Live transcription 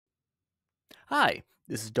Hi,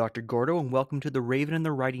 this is Dr. Gordo, and welcome to the Raven and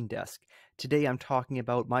the Writing Desk. Today I'm talking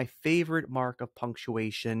about my favorite mark of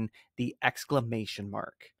punctuation, the exclamation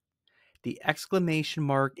mark. The exclamation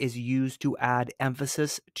mark is used to add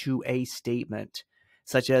emphasis to a statement,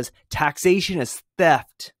 such as, taxation is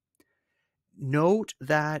theft. Note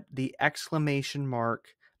that the exclamation mark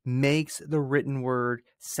makes the written word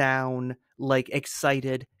sound like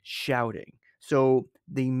excited shouting. So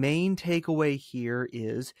the main takeaway here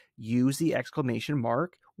is use the exclamation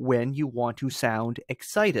mark when you want to sound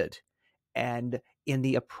excited and in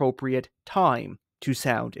the appropriate time to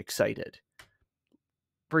sound excited.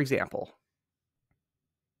 For example,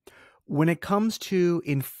 when it comes to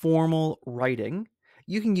informal writing,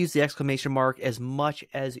 you can use the exclamation mark as much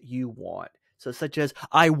as you want. So such as,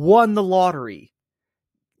 I won the lottery.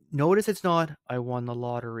 Notice it's not, I won the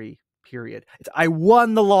lottery, period. It's, I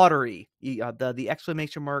won the lottery. The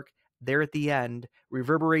exclamation mark there at the end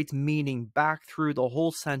reverberates meaning back through the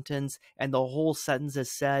whole sentence, and the whole sentence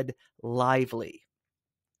is said lively.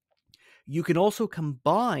 You can also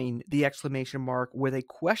combine the exclamation mark with a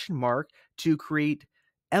question mark to create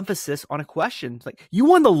emphasis on a question. It's like, you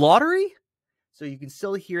won the lottery? So you can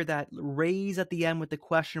still hear that raise at the end with the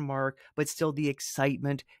question mark, but still the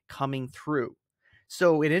excitement coming through.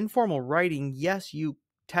 So in informal writing, yes, you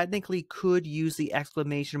technically could use the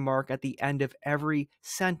exclamation mark at the end of every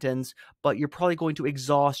sentence, but you're probably going to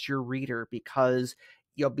exhaust your reader because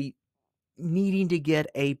you'll be needing to get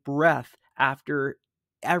a breath after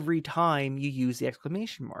every time you use the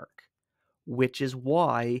exclamation mark, which is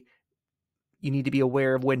why you need to be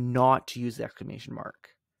aware of when not to use the exclamation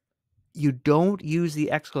mark. You don't use the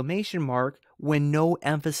exclamation mark when no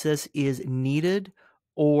emphasis is needed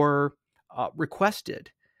or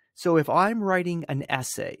requested. So if I'm writing an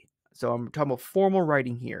essay, so I'm talking about formal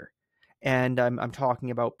writing here, and I'm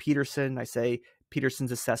talking about Peterson, I say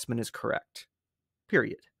Peterson's assessment is correct,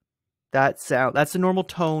 period. That's the normal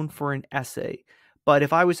tone for an essay. But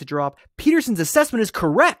if I was to drop, Peterson's assessment is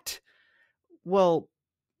correct, well,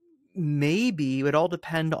 maybe it would all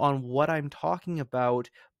depend on what I'm talking about,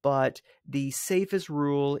 but the safest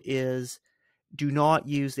rule is do not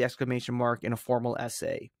use the exclamation mark in a formal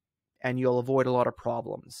essay, and you'll avoid a lot of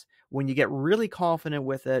problems. When you get really confident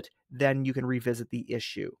with it, then you can revisit the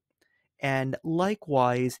issue. And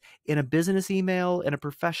likewise, in a business email, in a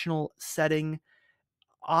professional setting,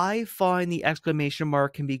 I find the exclamation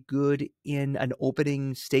mark can be good in an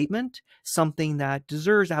opening statement, something that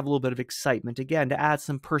deserves to have a little bit of excitement, again, to add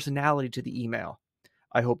some personality to the email.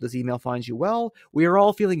 I hope this email finds you well. We are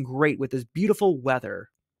all feeling great with this beautiful weather.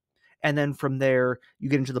 And then from there, you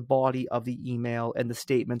get into the body of the email, and the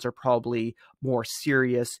statements are probably more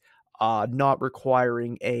serious, not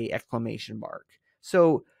requiring a exclamation mark.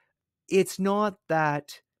 So it's not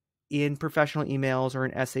that in professional emails or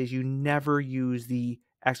in essays you never use the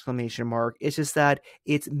exclamation mark. It's just that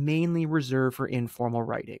it's mainly reserved for informal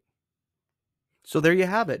writing. So there you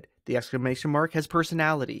have it. The exclamation mark has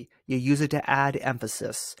personality. You use it to add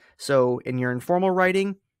emphasis. So in your informal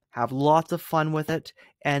writing, have lots of fun with it.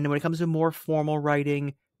 And when it comes to more formal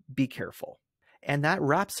writing, be careful. And that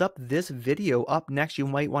wraps up this video. Up next, you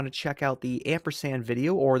might want to check out the ampersand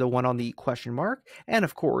video or the one on the question mark. And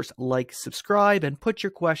of course, like, subscribe, and put your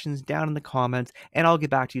questions down in the comments, and I'll get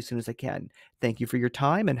back to you as soon as I can. Thank you for your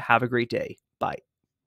time, and have a great day. Bye.